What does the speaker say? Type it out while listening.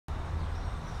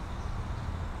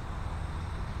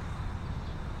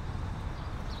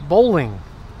Bowling.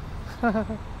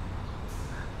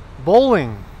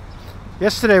 Bowling.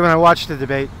 Yesterday when I watched the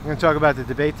debate, I'm going to talk about the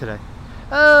debate today.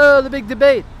 Oh, the big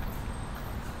debate.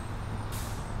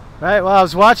 Right, well, I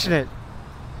was watching it.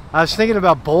 I was thinking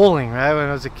about bowling, right? When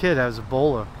I was a kid, I was a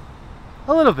bowler.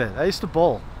 A little bit. I used to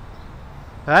bowl.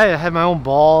 Right? I had my own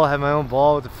ball. I had my own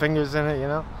ball with the fingers in it, you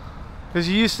know?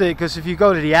 Because if you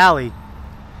go to the alley,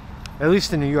 at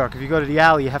least in New York, if you go to the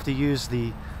alley, you have to use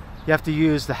the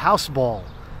house ball.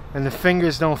 And the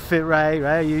fingers don't fit right?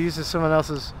 You're using someone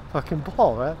else's fucking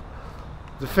ball, right?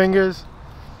 The fingers.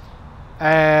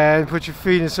 And put your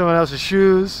feet in someone else's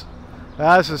shoes.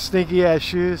 That's some stinky ass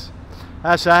shoes.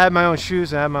 So I had my own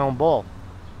shoes and I had my own ball.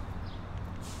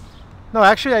 No,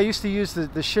 actually I used to use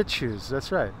the shit shoes.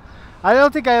 That's right. I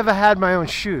don't think I ever had my own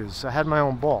shoes. I had my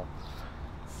own ball.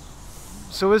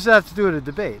 So what does that have to do with a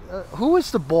debate? Who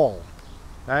is the ball?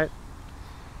 Right?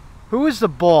 Who is the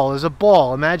ball? There's a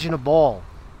ball. Imagine a ball.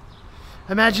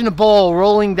 Imagine a ball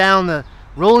rolling down the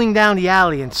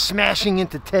alley and smashing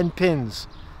into 10 pins.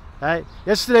 Right?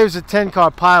 Yesterday was a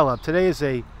 10-car pileup.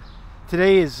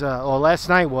 Last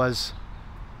night was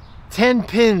 10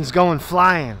 pins going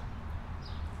flying.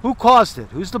 Who caused it?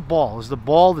 Who's the ball? Is the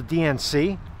ball the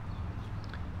DNC?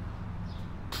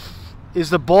 Is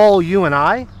the ball you and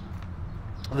I?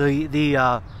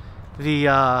 The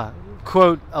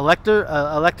quote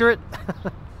electorate?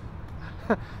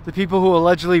 The people who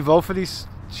allegedly vote for these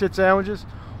shit sandwiches?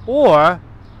 Or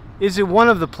is it one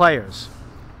of the players?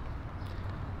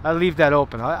 I leave that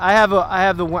open. I have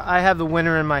the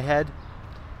winner in my head,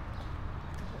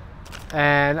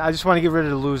 and I just want to get rid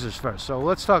of the losers first. So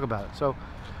let's talk about it.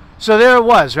 So there it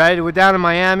was, right? We're down in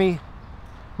Miami.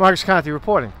 Marcus Conte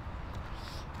reporting.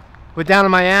 We're down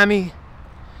in Miami.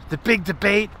 The big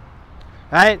debate,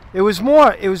 right? It was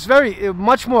much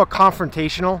more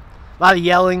confrontational. A lot of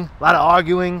yelling, a lot of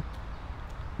arguing.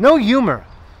 No humor.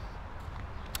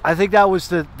 I think that was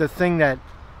the thing that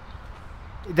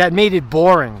made it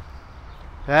boring.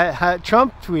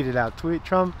 Trump tweeted out.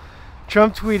 Trump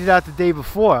tweeted out the day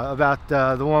before about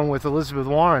the one with Elizabeth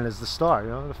Warren as the star. You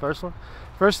know, the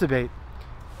first debate,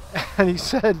 and he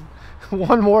said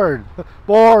one word: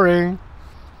 boring.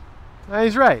 And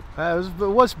he's right. It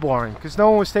was boring because no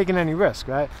one was taking any risk,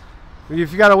 right?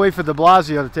 If you got to wait for de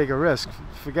Blasio to take a risk,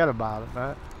 forget about it,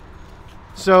 right?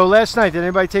 So last night, did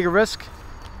anybody take a risk?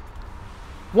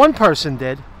 One person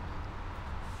did.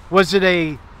 Was it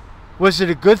a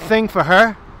good thing for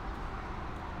her?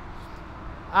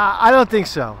 I don't think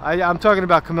so. I'm talking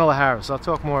about Kamala Harris. I'll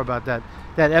talk more about that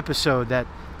episode, that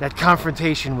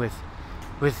confrontation with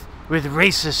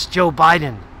racist Joe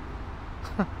Biden.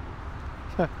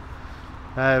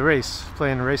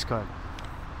 Playing the race card.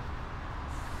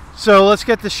 So let's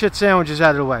get the shit sandwiches out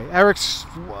of the way. Eric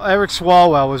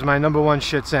Swalwell was my #1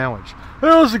 shit sandwich.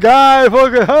 There's a guy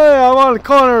fucking, hey, I'm on the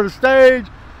corner of the stage.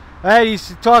 Hey,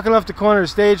 he's talking off the corner of the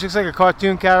stage. Looks like a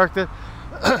cartoon character.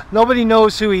 Nobody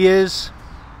knows who he is.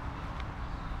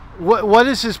 What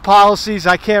is his policies?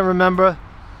 I can't remember.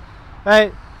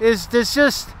 Right? He was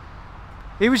just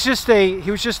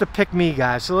a pick me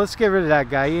guy. So let's get rid of that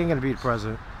guy. He ain't gonna be the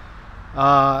president.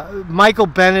 Michael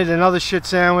Bennett, another shit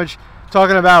sandwich,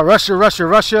 talking about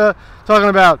Russia, talking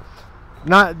about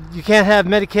you can't have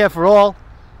Medicare for all.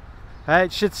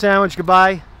 Right? Shit sandwich,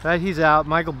 goodbye. Right? He's out.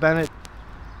 Michael Bennett.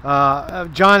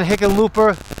 John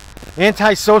Hickenlooper,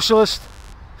 anti-socialist.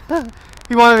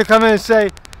 He wanted to come in and say,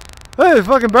 hey,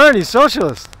 fucking Bernie's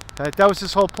socialist. Right? That was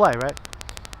his whole play, right?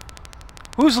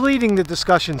 Who's leading the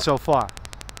discussion so far?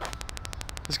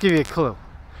 Let's give you a clue.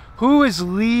 Who is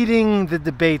leading the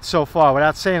debate so far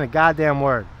without saying a goddamn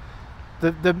word?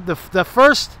 The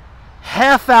first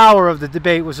half hour of the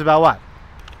debate was about what?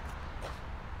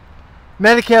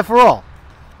 Medicare for all.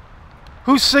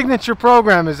 Whose signature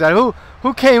program is that? Who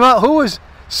came up? Who was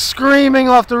screaming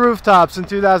off the rooftops in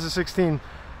 2016?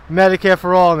 Medicare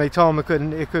for all, and they told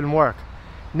him it couldn't work.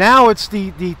 Now it's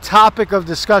the topic of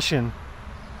discussion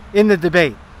in the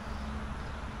debate.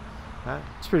 Right?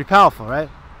 It's pretty powerful, right?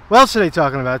 What else are they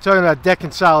talking about? They're talking about debt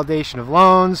consolidation of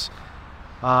loans,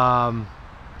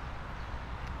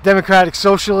 democratic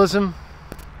socialism.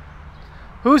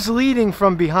 Who's leading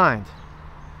from behind?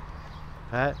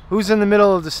 Right? Who's in the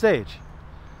middle of the stage?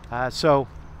 So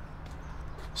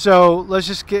let's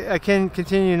just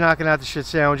continue knocking out the shit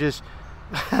sandwiches.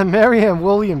 Marianne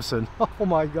Williamson. Oh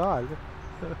my God.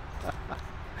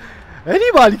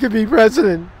 Anybody could be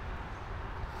president.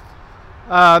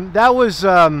 That was,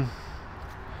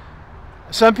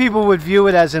 some people would view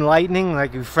it as enlightening,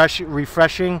 like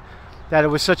refreshing, that it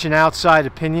was such an outside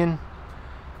opinion.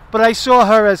 But I saw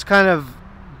her as kind of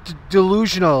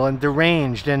delusional and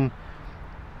deranged, and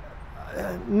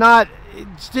not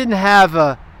didn't have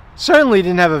a certainly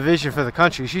didn't have a vision for the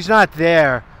country. She's not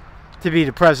there to be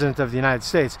the president of the United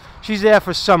States. She's there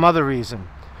for some other reason.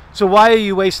 So why are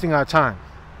you wasting our time?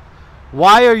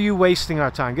 Why are you wasting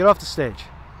our time? Get off the stage.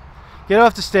 Get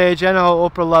off the stage. I know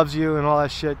Oprah loves you and all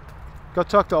that shit. Go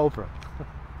talk to Oprah.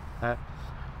 Right?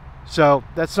 So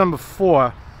that's number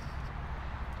 4.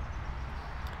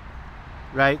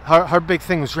 Right? Her big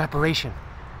thing was reparation.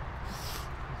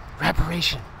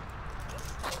 Reparation.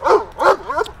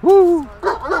 Woo!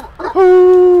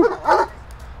 Woo!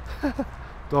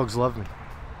 Dogs love me.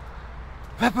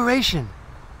 Reparation.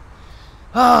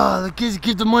 Oh, the kids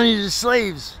give the money to the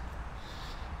slaves.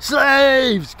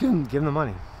 Slaves! Give them the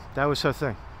money. That was her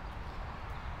thing.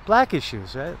 Black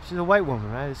issues, right? She's a white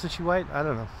woman, right? Isn't she white? I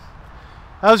don't know.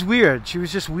 That was weird. She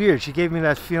was just weird. She gave me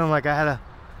that feeling like I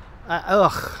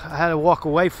had to walk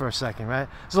away for a second, right?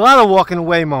 There's a lot of walking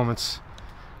away moments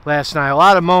last night. A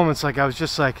lot of moments like I was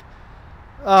just like,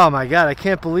 oh my God, I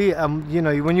can't believe, you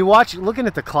know, when you watch, looking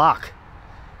at the clock,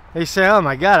 they say, oh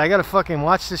my God, I got to fucking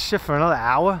watch this shit for another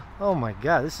hour. Oh my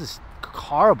God, this is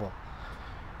horrible.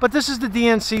 But this is the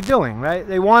DNC doing, right?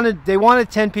 They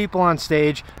wanted 10 people on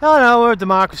stage. Oh no, we're a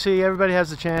democracy. Everybody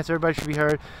has a chance. Everybody should be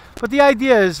heard. But the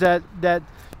idea is that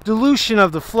dilution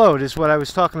of the float is what I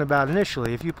was talking about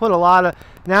initially. If you put a lot of,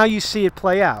 now you see it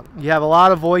play out. You have a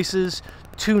lot of voices,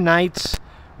 2 nights,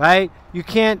 right? You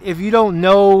can't, if you don't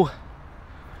know,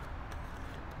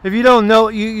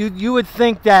 you would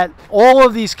think that all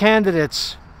of these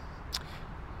candidates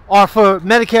are for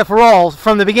Medicare for all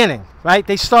from the beginning, right?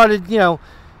 They started, you know,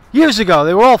 years ago.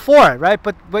 They were all for it, right?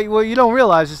 But what you don't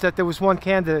realize is that there was one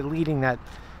candidate leading that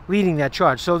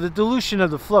charge. So the dilution of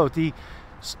the float, the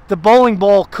bowling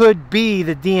ball could be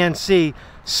the DNC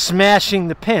smashing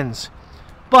the pins,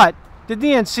 but the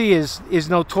DNC is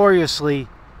notoriously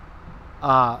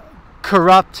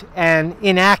corrupt and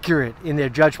inaccurate in their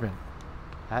judgment.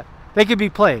 They could be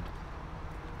played.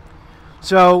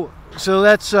 So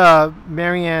that's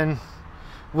Marianne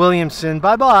Williamson.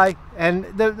 Bye bye. And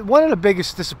one of the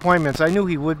biggest disappointments, I knew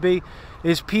he would be,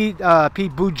 is Pete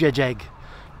Buttigieg.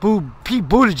 Pete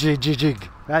Buttigieg.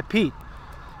 Right, Pete.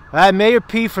 Right, Mayor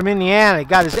Pete from Indiana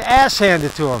got his ass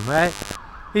handed to him. Right.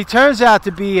 He turns out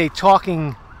to be a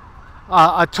talking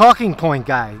point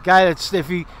guy. Guy that's if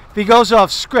he goes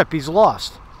off script, he's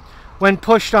lost. When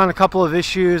pushed on a couple of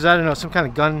issues, I don't know, some kind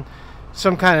of gun,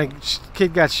 some kind of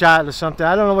kid got shot or something.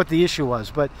 I don't know what the issue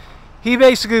was, but he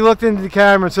basically looked into the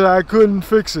camera and said, "I couldn't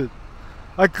fix it.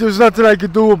 There's nothing I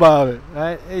could do about it."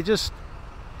 Right?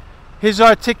 His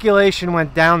articulation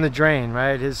went down the drain.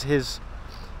 Right? His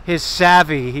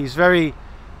savvy. He's very.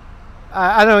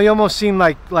 I don't know. He almost seemed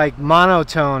like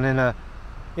monotone in a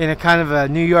kind of a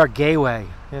New York gay way.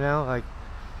 You know,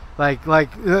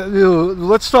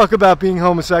 let's talk about being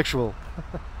homosexual.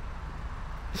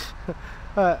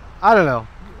 I don't know.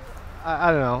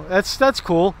 I don't know. That's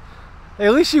cool.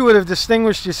 At least you would have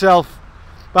distinguished yourself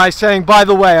by saying, by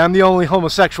the way, I'm the only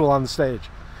homosexual on the stage.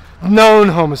 Known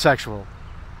homosexual.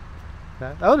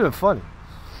 That would have been funny.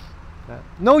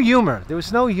 No humor. There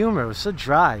was no humor. It was so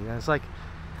dry. It's like,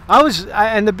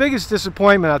 and the biggest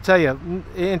disappointment, I'll tell you,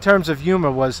 in terms of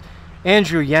humor was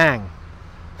Andrew Yang.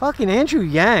 Fucking Andrew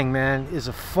Yang, man, is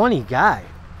a funny guy.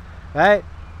 Right?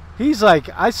 He's like,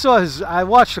 I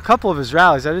watched a couple of his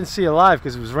rallies. I didn't see it live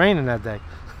because it was raining that day.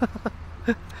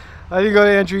 I didn't go to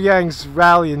Andrew Yang's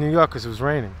rally in New York because it was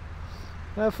raining.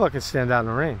 I fucking stand out in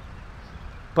the rain.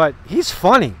 But he's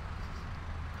funny.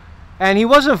 And he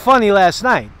wasn't funny last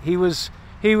night. He was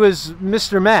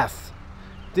Mr. Meth.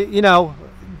 You know,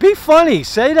 be funny.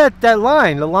 Say that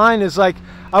line. The line is like,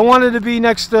 I wanted him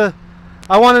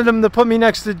to put me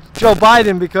next to Joe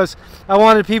Biden because I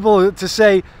wanted people to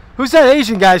say, who's that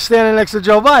Asian guy standing next to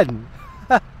Joe Biden?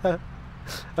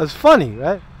 That's funny,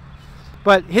 right?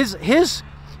 But his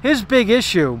big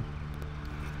issue,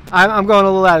 I'm going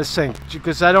a little out of sync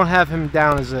because I don't have him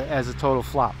down as a total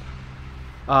flop.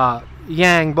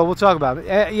 Yang, but we'll talk about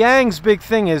it. Yang's big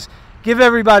thing is give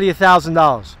everybody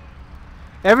 $1,000.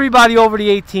 Everybody over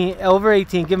 18, give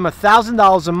them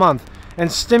 $1,000 a month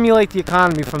and stimulate the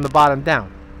economy from the bottom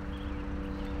down.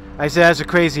 I said that's a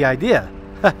crazy idea.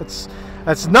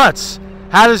 That's nuts.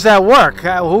 How does that work?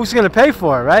 Who's going to pay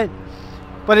for it, right?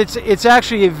 But it's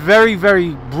actually a very,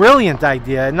 very brilliant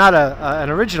idea, not an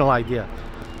original idea,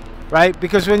 right?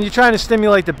 Because when you're trying to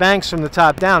stimulate the banks from the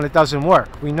top down, it doesn't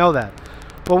work. We know that.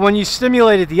 But when you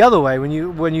stimulate it the other way, when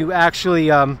you actually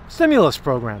stimulus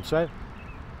programs, right?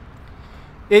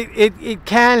 It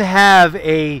can have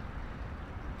a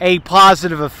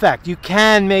positive effect. You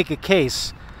can make a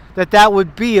case that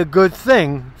would be a good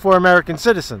thing for American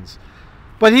citizens.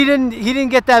 But he didn't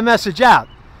get that message out.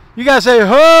 You gotta say,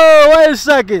 oh, wait a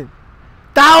second,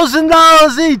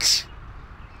 $1,000 each,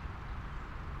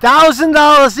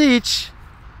 $1,000 each,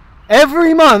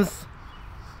 every month,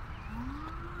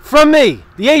 from me,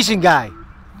 the Asian guy.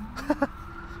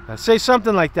 Say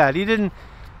something like that. He didn't.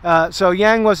 So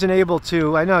Yang wasn't able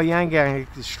to. I know Yang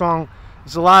is strong.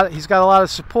 He's got a lot of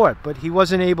support, but he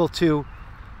wasn't able to.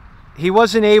 He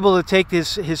wasn't able to take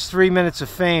his 3 minutes of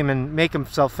fame and make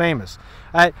himself famous.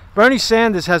 Bernie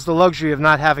Sanders has the luxury of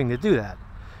not having to do that.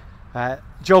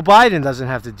 Joe Biden doesn't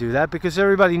have to do that because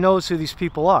everybody knows who these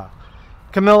people are.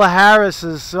 Kamala Harris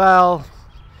is, well,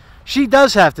 she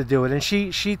does have to do it, and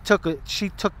she took a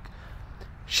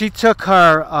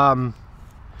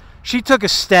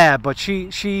stab, but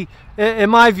she in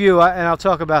my view, and I'll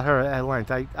talk about her at length,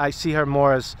 I see her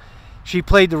more as she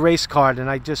played the race card, and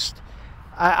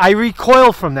I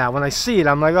recoil from that when I see it.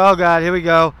 I'm like, oh God, here we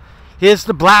go. Here's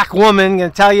the black woman going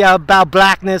to tell you about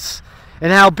blackness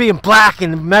and how being black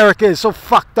in America is so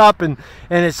fucked up, and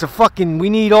it's a fucking, we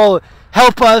need all,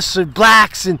 help us, and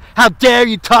blacks, and how dare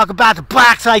you talk about the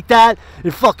blacks like that,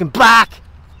 you're fucking black.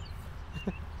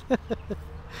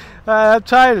 I'm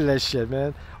tired of that shit,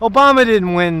 man. Obama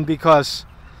didn't win because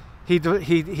he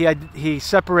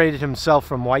separated himself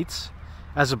from whites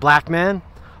as a black man.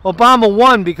 Obama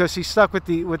won because he stuck with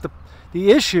the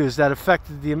issues that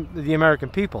affected the American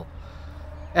people,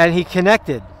 and he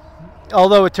connected.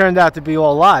 Although it turned out to be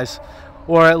all lies,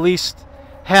 or at least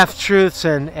half truths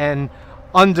and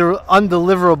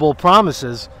undeliverable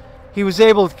promises, he was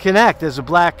able to connect as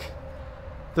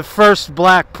the first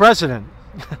black president.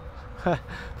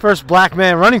 First black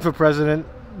man running for president,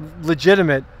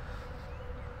 legitimate,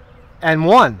 and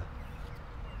won.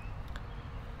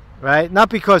 Right? Not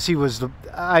because he was to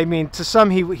some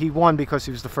he won because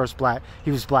he was the first black.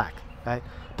 He was black. Right?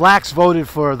 Blacks voted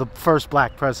for the first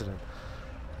black president.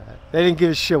 They didn't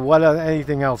give a shit what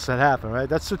anything else that happened. Right?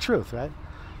 That's the truth. Right?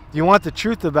 You want the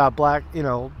truth about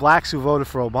blacks who voted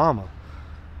for Obama?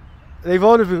 They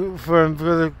voted for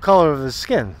the color of his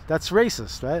skin. That's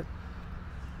racist, right?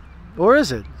 Or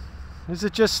is it? Is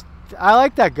it just, I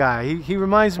like that guy. He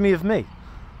reminds me of me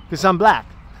because I'm black.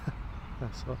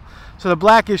 So the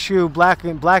black issue, black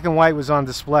and white, was on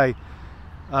display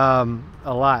a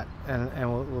lot,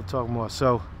 and we'll talk more.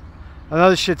 So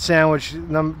another shit sandwich,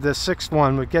 the sixth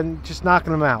one. We're just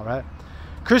knocking them out, right?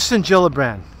 Kristen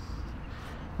Gillibrand.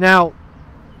 Now,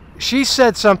 she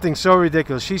said something so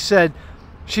ridiculous. She said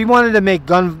she wanted to make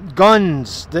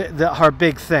guns her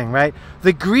big thing, right?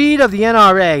 The greed of the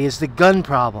NRA is the gun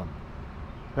problem,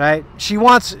 right? She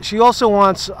also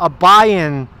wants a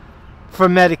buy-in for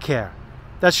Medicare.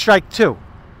 That's strike two,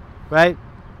 right?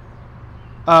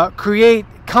 Create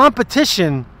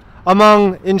competition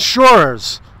among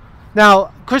insurers.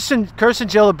 Now, Kirsten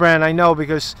Gillibrand, I know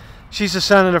because she's a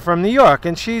senator from New York,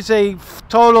 and she's a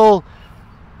total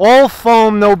all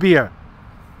foam, no beer.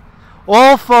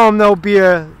 All foam, no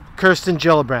beer, Kirsten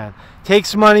Gillibrand.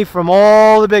 Takes money from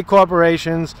all the big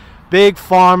corporations, big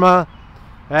pharma,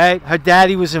 right? Her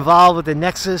daddy was involved with the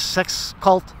Nexus sex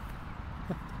cult.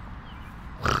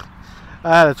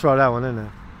 I had to throw that one in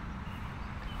there.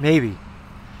 Maybe.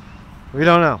 We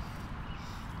don't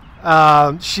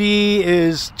know. She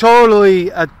is totally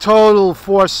a total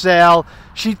for sale.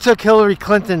 She took Hillary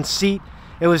Clinton's seat.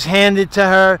 It was handed to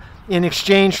her in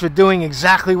exchange for doing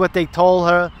exactly what they told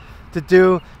her to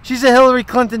do. She's a Hillary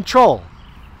Clinton troll.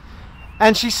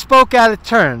 And she spoke out of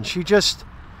turn. She just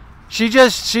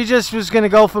was going to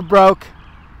go for broke.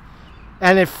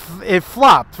 And it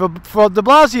flopped. For de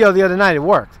Blasio the other night, it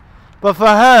worked. But for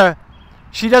her,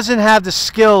 she doesn't have the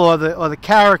skill or the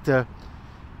character.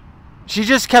 She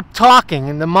just kept talking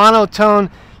in the monotone.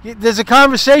 There's a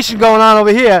conversation going on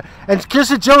over here, and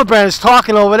Kristen Gillibrand is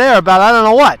talking over there about I don't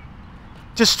know what.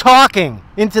 Just talking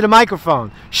into the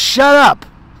microphone. Shut up.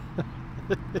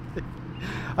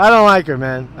 I don't like her,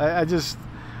 man. I just,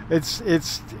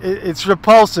 it's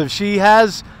repulsive.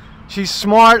 She's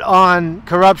smart on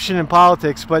corruption and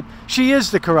politics, but she is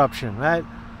the corruption, right?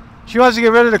 She wants to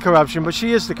get rid of the corruption, but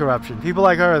she is the corruption. People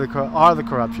like her are the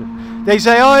corruption. They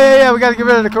say, oh, yeah, we got to get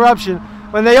rid of the corruption,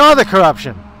 when they are the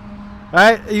corruption.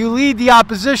 Right? You lead the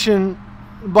opposition,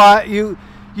 but you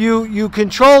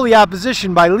control the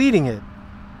opposition by leading it.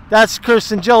 That's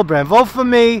Kirsten Gillibrand. Vote for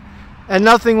me, and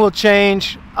nothing will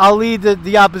change. I'll lead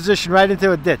the opposition right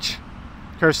into a ditch.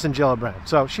 Kirsten Gillibrand.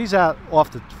 So she's out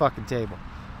off the fucking table.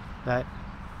 Right?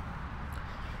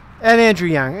 And Andrew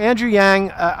Yang. Andrew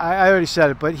Yang, I already said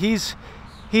it, but he's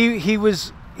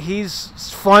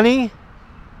funny,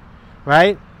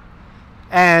 right?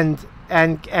 And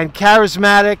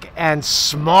charismatic and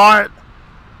smart,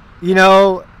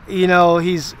 you know,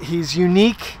 he's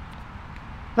unique,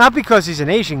 not because he's an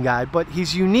Asian guy, but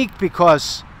he's unique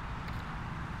because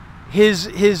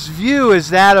his view is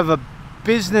that of a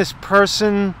business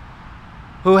person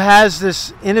who has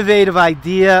this innovative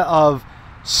idea of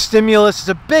stimulus. It's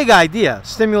a big idea,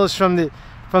 stimulus from the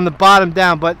bottom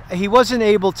down, but he wasn't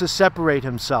able to separate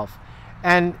himself.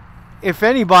 And if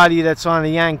anybody that's on the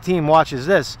Yang team watches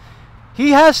this, he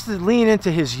has to lean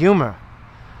into his humor,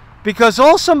 because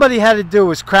all somebody had to do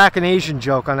was crack an Asian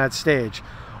joke on that stage,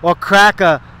 or crack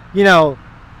a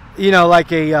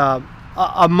like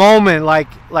a moment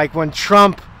like when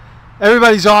Trump,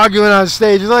 everybody's arguing on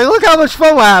stage. It's like, look how much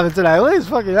fun we're having tonight. Well, he's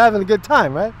fucking having a good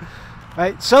time, right?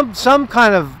 Right? Some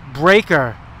kind of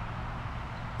breaker.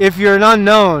 If you're an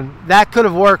unknown, that could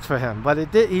have worked for him, but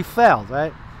he failed,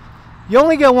 right? You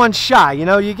only get one shot, you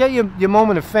know. You get your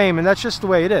moment of fame, and that's just the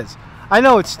way it is. I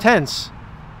know it's tense,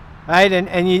 right?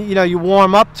 And you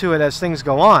warm up to it as things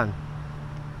go on.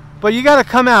 But you got to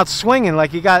come out swinging,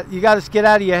 like you got to get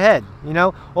out of your head, you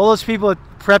know. All those people are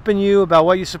prepping you about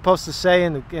what you're supposed to say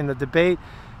in the debate.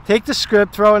 Take the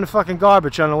script, throw it in the fucking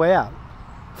garbage on the way out.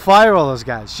 Fire all those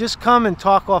guys. Just come and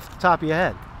talk off the top of your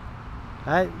head.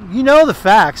 Right? You know the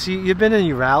facts. You've been in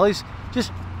your rallies.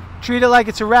 Just treat it like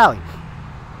it's a rally.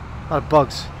 A lot of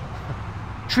bugs.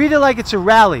 Treat it like it's a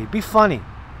rally. Be funny.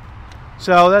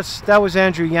 So that was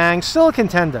Andrew Yang. Still a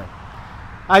contender.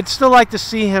 I'd still like to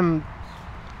see him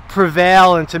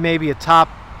prevail into maybe the top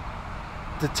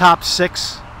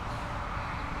 6,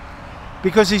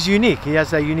 because he's unique. He has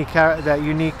that unique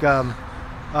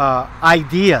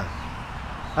idea.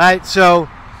 All right.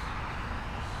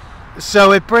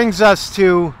 So it brings us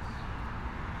to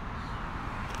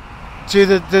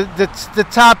the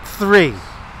top 3,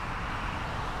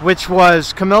 which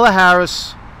was Kamala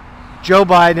Harris, Joe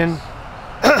Biden,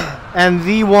 and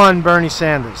the one Bernie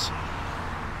Sanders.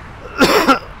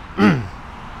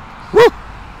 Woo!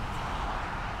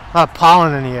 A lot of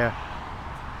pollen in the air.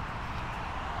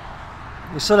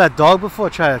 You saw that dog before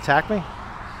try to attack me?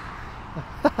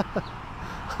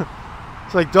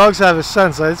 It's like dogs have a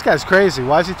sense. Like, this guy's crazy.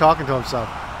 Why is he talking to himself?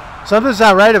 Something's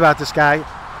not right about this guy.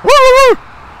 Woo!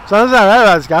 Something's not right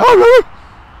about this guy.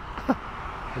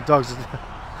 The dog's...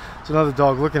 It's another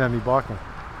dog looking at me barking.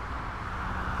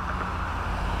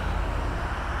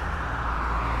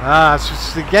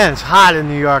 Again, it's hot in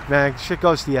New York, man. Shit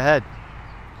goes to your head.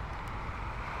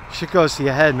 Shit goes to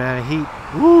your head, man. The heat.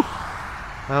 Woo!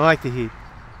 I like the heat.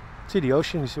 See the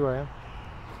ocean? You see where I am?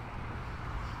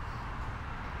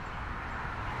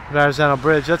 Verrazano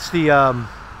Bridge. That's the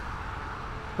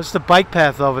bike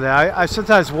path over there. I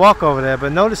sometimes walk over there,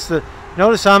 but notice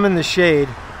I'm in the shade,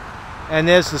 and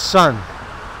there's the sun.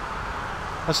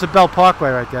 That's the Bell Parkway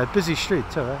right there. Busy street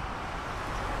too, right?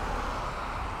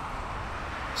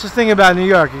 It's the thing about New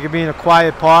York. You could be in a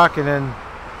quiet park, and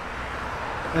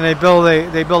they build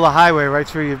a highway right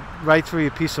through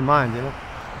your peace of mind. You know.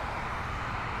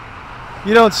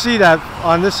 You don't see that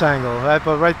on this angle, right?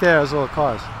 But right there is all the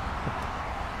cars.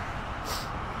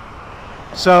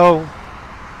 So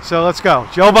let's go.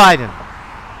 Joe Biden.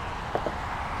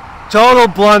 Total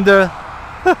blunder.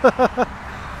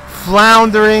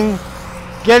 Floundering.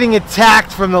 Getting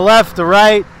attacked from the left to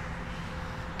right.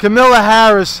 Kamala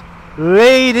Harris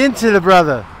laid into the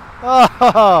brother.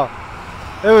 Oh,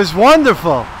 it was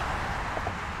wonderful.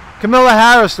 Kamala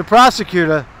Harris, the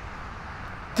prosecutor,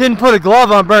 didn't put a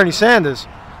glove on Bernie Sanders,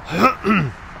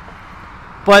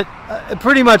 but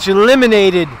pretty much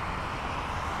eliminated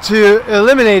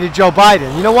Joe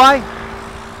Biden. You know why?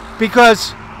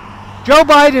 Because Joe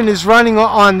Biden is running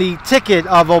on the ticket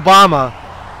of Obama,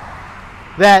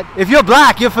 that if you're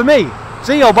black, you're for me.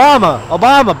 See,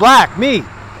 Obama, black, me.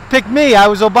 Pick me. I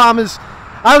was Obama's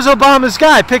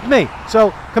guy. Pick me.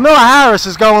 So Kamala Harris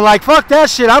is going like, fuck that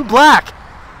shit. I'm black.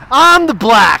 I'm the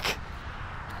black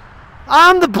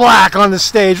on the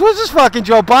stage. What's this fucking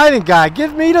Joe Biden guy?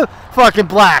 Give me the fucking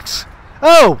blacks.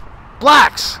 Oh,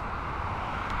 blacks.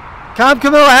 Come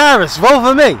Kamala Harris. Vote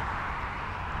for me.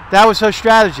 That was her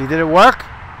strategy. Did it work?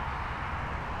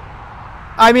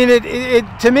 I mean,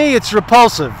 to me, it's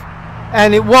repulsive,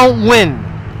 and it won't win.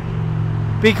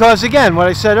 Because, again, what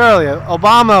I said earlier,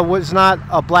 Obama was not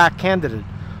a black candidate.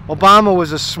 Obama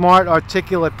was a smart,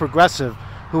 articulate progressive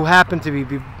who happened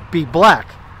to be black.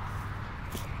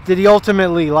 Did he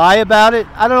ultimately lie about it?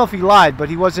 I don't know if he lied, but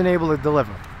he wasn't able to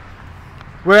deliver.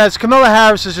 Whereas Kamala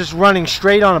Harris is just running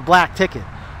straight on a black ticket.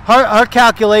 Her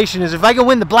calculation is, if I can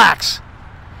win the blacks.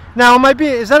 Now,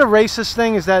 is that a racist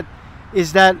thing? Is that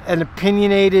an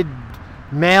opinionated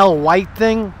male white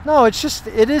thing? No,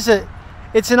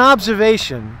 it's an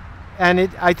observation,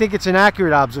 and I think it's an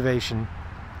accurate observation,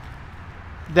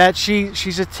 that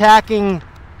she's attacking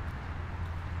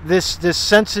this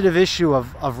sensitive issue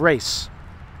of race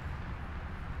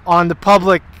on the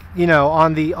public,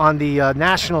 on the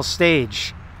national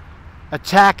stage,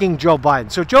 attacking Joe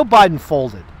Biden. So Joe Biden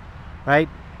folded, right?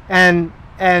 And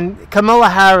Kamala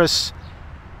Harris,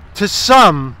 to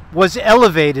some, was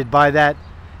elevated by that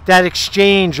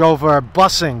exchange over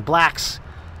busing blacks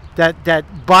that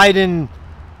Biden,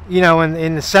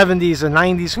 in the 70s or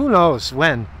 90s, who knows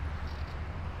when,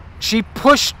 she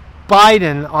pushed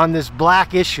Biden on this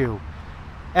black issue,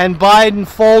 and Biden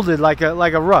folded like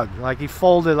a rug, like he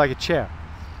folded like a chair.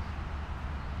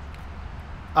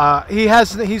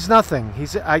 He's nothing.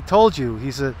 I told you,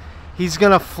 he's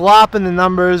gonna flop in the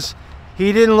numbers.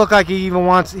 He didn't look like he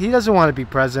doesn't want to be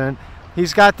president.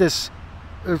 He's got this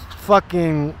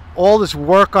fucking all this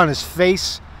work on his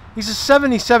face. He's a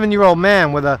 77-year-old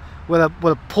man with a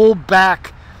pulled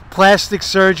back plastic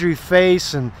surgery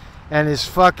face and his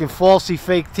fucking falsy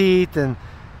fake teeth, and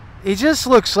he just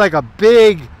looks like a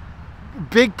big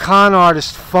con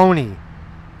artist phony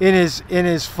in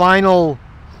his final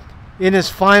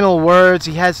words.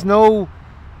 He has nothing.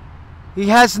 He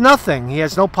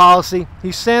has no policy.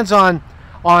 He stands on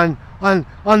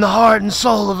the heart and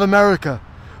soul of America.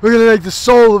 We're gonna make the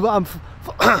soul of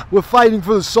we're fighting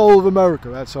for the soul of America.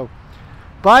 That's so.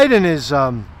 Biden is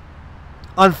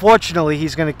unfortunately,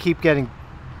 he's going to keep getting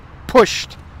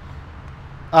pushed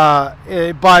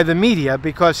by the media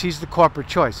because he's the corporate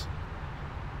choice.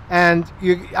 And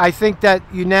I think that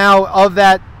you now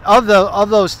of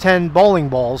those 10 bowling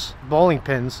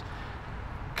pins,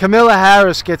 Kamala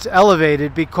Harris gets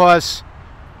elevated because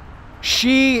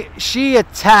she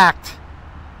attacked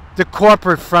the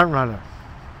corporate frontrunner,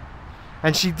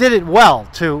 and she did it well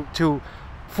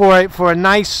for a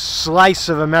nice slice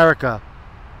of America.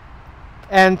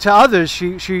 And to others,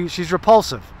 she's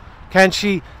repulsive.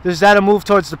 Is that a move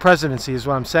towards the presidency? Is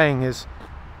what I'm saying is,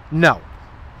 no.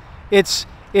 It's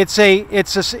a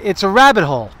rabbit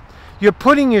hole. You're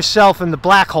putting yourself in the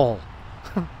black hole.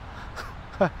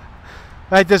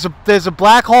 Right? There's a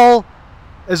black hole,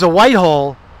 there's a white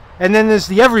hole, and then there's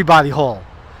the everybody hole.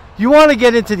 You want to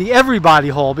get into the everybody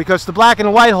hole because the black and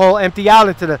the white hole empty out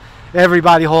into the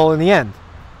everybody hole in the end.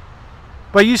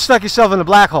 But you stuck yourself in the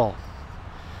black hole.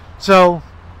 So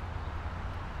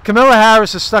Kamala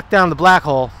Harris is stuck down the black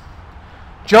hole.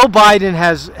 Joe Biden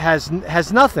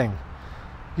has nothing.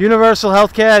 Universal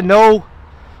health care, no.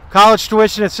 College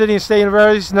tuition at city and state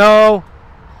universities, no.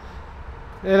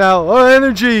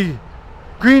 Energy,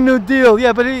 Green New Deal,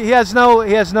 yeah, but he has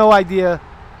no idea,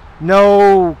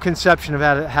 no conception of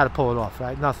how to pull it off,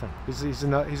 right? Nothing. He's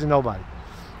a nobody.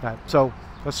 Right. So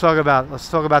let's talk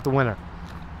about the winner.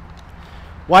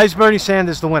 Why is Bernie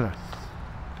Sanders the winner?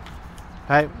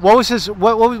 Right. What was his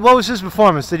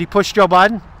performance? Did he push Joe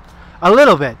Biden? A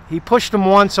little bit. He pushed him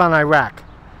once on Iraq.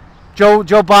 Joe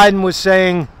Biden was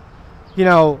saying, he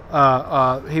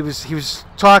was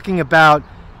talking about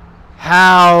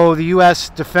how the U.S.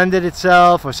 defended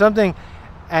itself or something,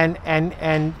 and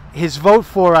his vote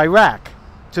for Iraq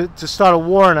to start a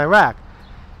war in Iraq.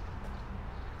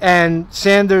 And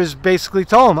Sanders basically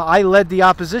told him, I led the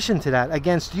opposition to that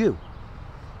against you.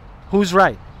 Who's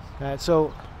right?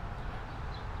 So,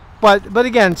 but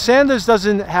again, Sanders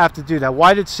doesn't have to do that.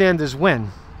 Why did Sanders win?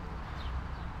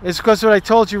 It's because of what I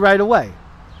told you right away.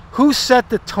 Who set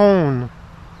the tone?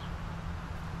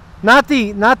 Not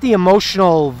the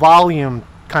emotional volume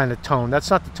kind of tone.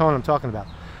 That's not the tone I'm talking about.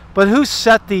 But who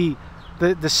set the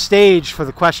stage for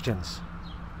the questions?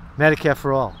 Medicare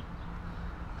for all.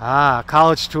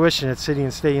 College tuition at city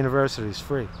and state universities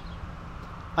free.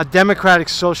 A democratic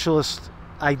socialist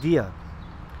idea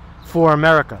for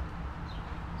America.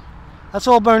 That's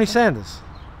all Bernie Sanders.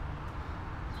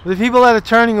 The people that are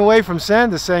turning away from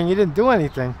Sanders saying you didn't do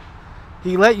anything,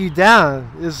 he let you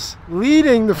down, is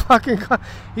leading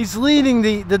he's leading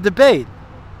the debate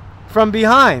from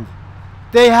behind.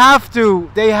 They have to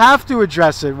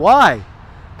address it. Why?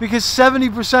 Because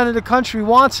 70% of the country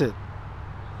wants it.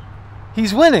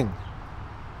 He's winning.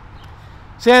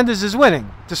 Sanders is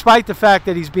winning, despite the fact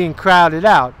that he's being crowded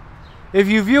out. If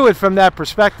you view it from that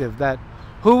perspective, that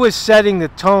who is setting the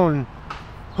tone,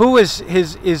 who is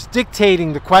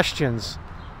dictating the questions,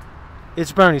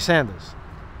 it's Bernie Sanders.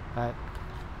 Right?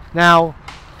 Now,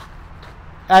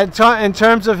 in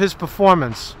terms of his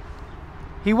performance,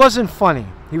 he wasn't funny.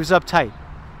 He was uptight.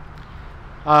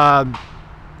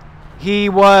 He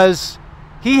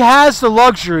has the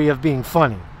luxury of being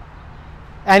funny,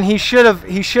 and he should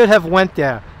have went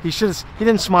there. He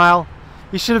didn't smile.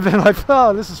 He should have been like,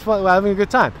 oh, this is fun. We're having a good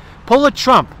time. Pull a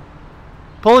Trump.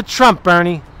 Pull a Trump,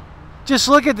 Bernie. Just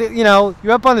look at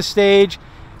you're up on the stage.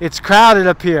 It's crowded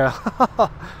up here.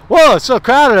 Whoa, it's so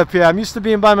crowded up here. I'm used to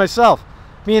being by myself.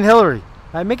 Me and Hillary.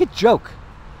 I make a joke.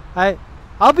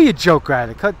 I'll be a joke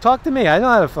writer. Talk to me. I know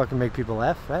how to fucking make people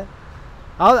laugh, right?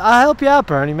 I'll help you out,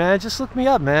 Bernie, man. Just look me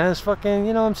up, man. It's fucking,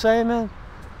 you know what I'm saying, man?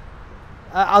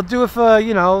 I'll do it for,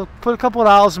 you know, put a couple of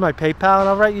dollars in my PayPal and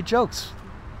I'll write you jokes.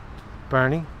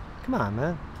 Bernie, come on,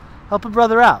 man. Help a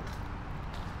brother out.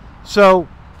 So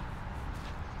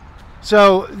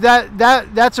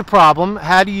that's a problem.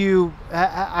 How do you?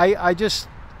 I just,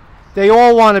 they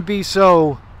all want to be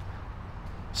so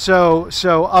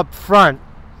upfront.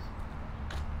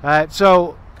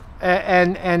 So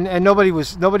and nobody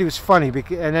was funny,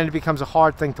 and then it becomes a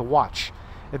hard thing to watch.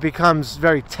 It becomes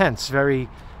very tense, very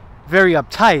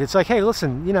uptight. It's like, hey,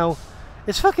 listen, you know,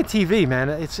 it's fucking TV, man.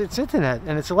 It's internet,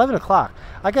 and it's 11 o'clock.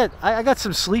 I got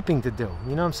some sleeping to do.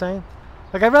 You know what I'm saying?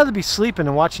 Like, I'd rather be sleeping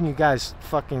than watching you guys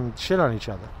fucking shit on each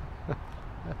other.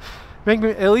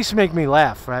 At least make me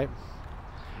laugh, right?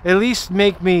 At least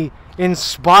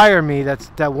inspire me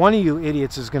that one of you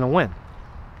idiots is gonna win.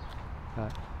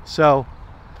 So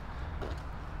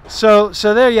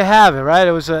there you have it, right?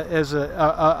 It was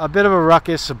a bit of a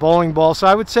ruckus, a bowling ball. So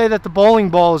I would say that the bowling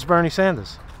ball is Bernie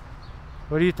Sanders.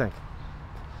 What do you think?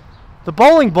 The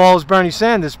bowling ball is Bernie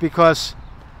Sanders because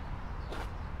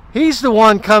he's the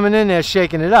one coming in there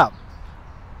shaking it up,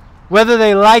 whether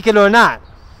they like it or not.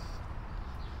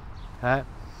 And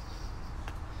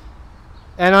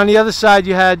on the other side,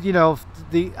 you had, you know,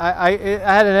 I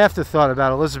had an afterthought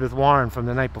about Elizabeth Warren from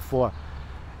the night before,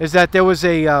 is that there was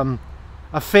a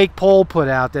fake poll put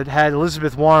out that had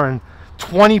Elizabeth Warren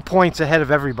 20 points ahead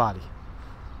of everybody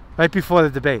right before the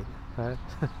debate. Right?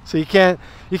 So you can't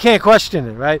question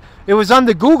it, right? It was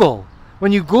under Google.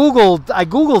 When you I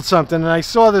Googled something and I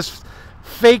saw this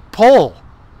fake poll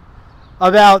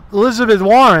about Elizabeth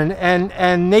Warren,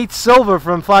 and Nate Silver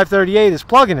from 538 is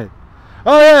plugging it.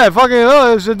 Oh yeah, fucking,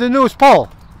 oh, it was the newest poll.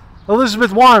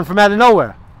 Elizabeth Warren from out of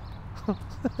nowhere.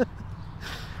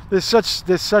 There's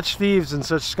such thieves and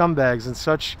such scumbags and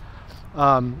such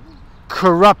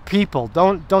corrupt people.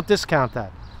 Don't discount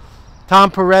that. Tom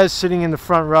Perez sitting in the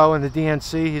front row in the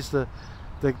DNC. He's the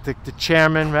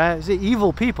chairman, right? These are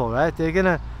evil people, right? They're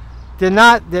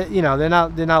not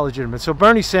legitimate. So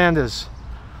Bernie Sanders,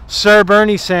 Sir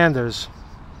Bernie Sanders,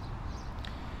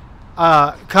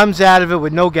 comes out of it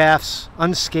with no gaffes,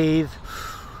 unscathed,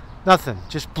 nothing.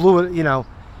 Just blew it. You know,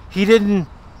 he didn't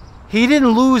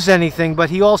lose anything, but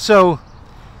he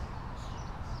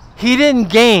didn't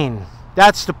gain.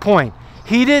 That's the point.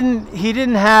 He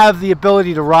didn't have the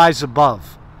ability to rise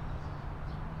above.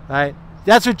 Right?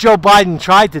 That's what Joe Biden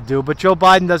tried to do, but Joe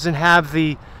Biden doesn't have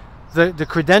the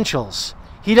credentials.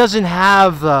 He doesn't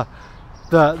have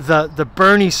the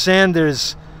Bernie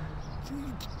Sanders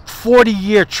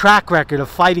 40-year track record of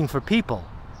fighting for people.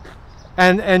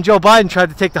 And Joe Biden tried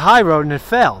to take the high road and it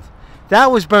failed.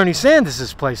 That was Bernie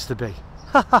Sanders' place to be.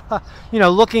 You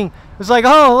know, it was like,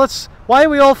 oh, why are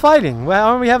we all fighting? Well,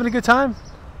 aren't we having a good time?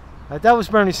 That was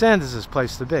Bernie Sanders'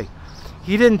 place to be.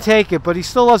 He didn't take it, but he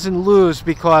still doesn't lose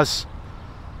because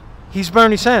he's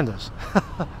Bernie Sanders.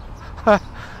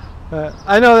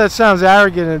 I know that sounds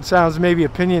arrogant and sounds maybe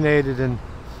opinionated and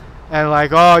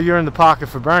like, oh, you're in the pocket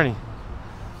for Bernie.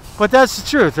 But that's the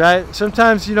truth, right?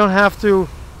 Sometimes you don't have to.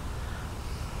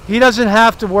 He doesn't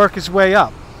have to work his way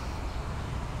up.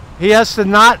 He has to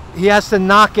not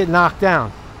get knocked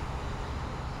down.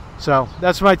 So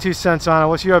that's my 2 cents on it.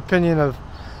 What's your opinion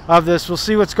of this? We'll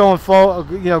see what's going forward.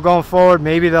 You know, going forward,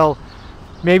 maybe they'll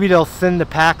thin the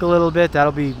pack a little bit.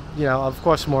 That'll be, you know, of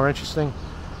course, more interesting.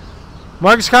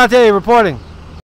 Marcus Conte reporting.